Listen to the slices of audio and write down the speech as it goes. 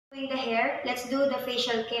In the hair, let's do the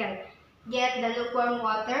facial care. Get the lukewarm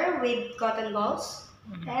water with cotton balls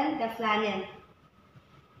and the flannel.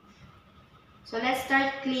 So let's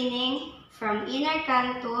start cleaning from inner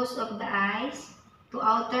canthus of the eyes to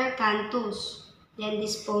outer canthus. Then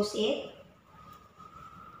dispose it.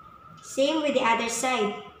 Same with the other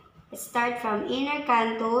side. Let's start from inner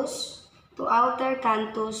canthus to outer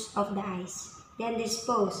canthus of the eyes. Then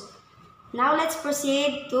dispose. Now let's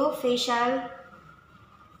proceed to facial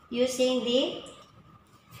using the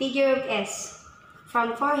figure of S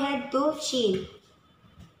from forehead to chin.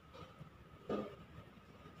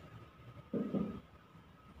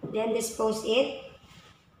 Then dispose it.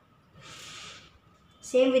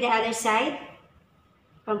 Same with the other side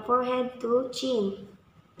from forehead to chin.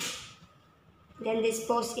 Then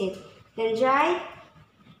dispose it. Then dry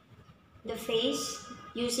the face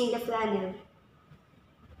using the flannel.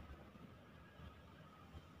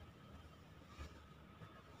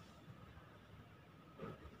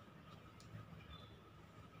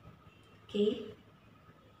 Okay.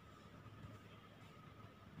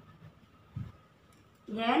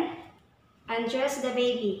 Then undress the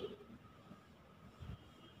baby.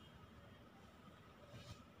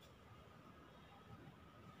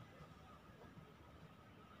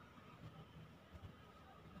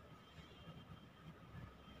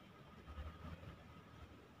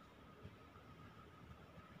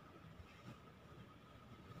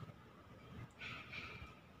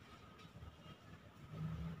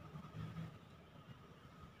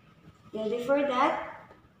 Then before that,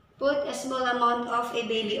 put a small amount of a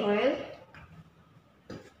baby oil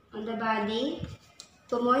on the body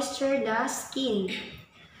to moisture the skin.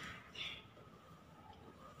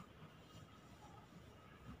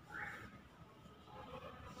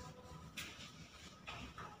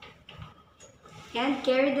 And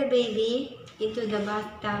carry the baby into the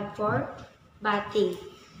bathtub for bathing.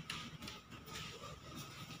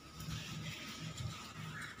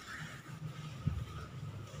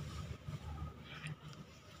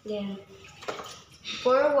 Then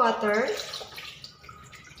pour water.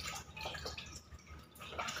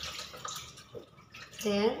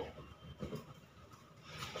 Then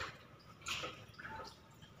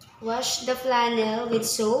wash the flannel with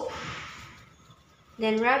soap.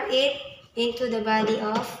 Then rub it into the body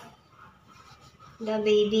of the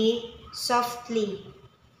baby softly.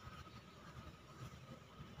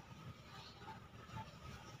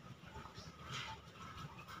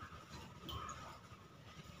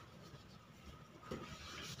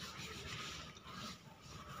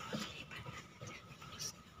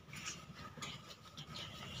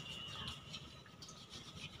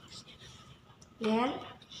 Then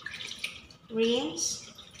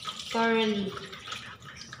rinse thoroughly.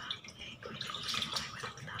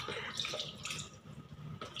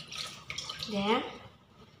 Then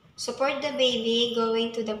support the baby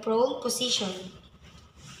going to the prone position.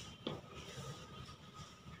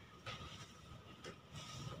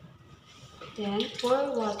 Then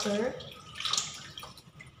pour water.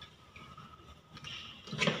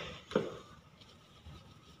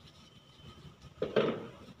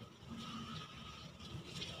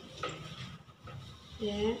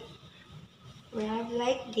 Then rub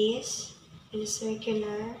like this in a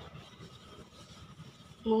circular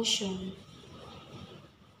motion.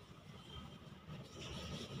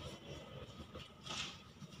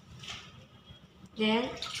 Then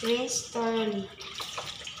rinse thoroughly.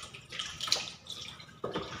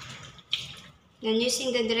 Then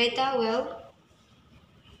using the dry towel,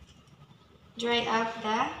 dry up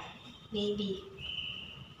the baby.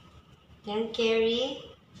 Then carry,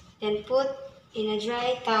 then put in a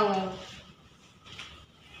dry towel.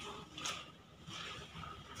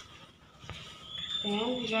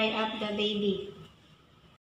 Then dry up the baby.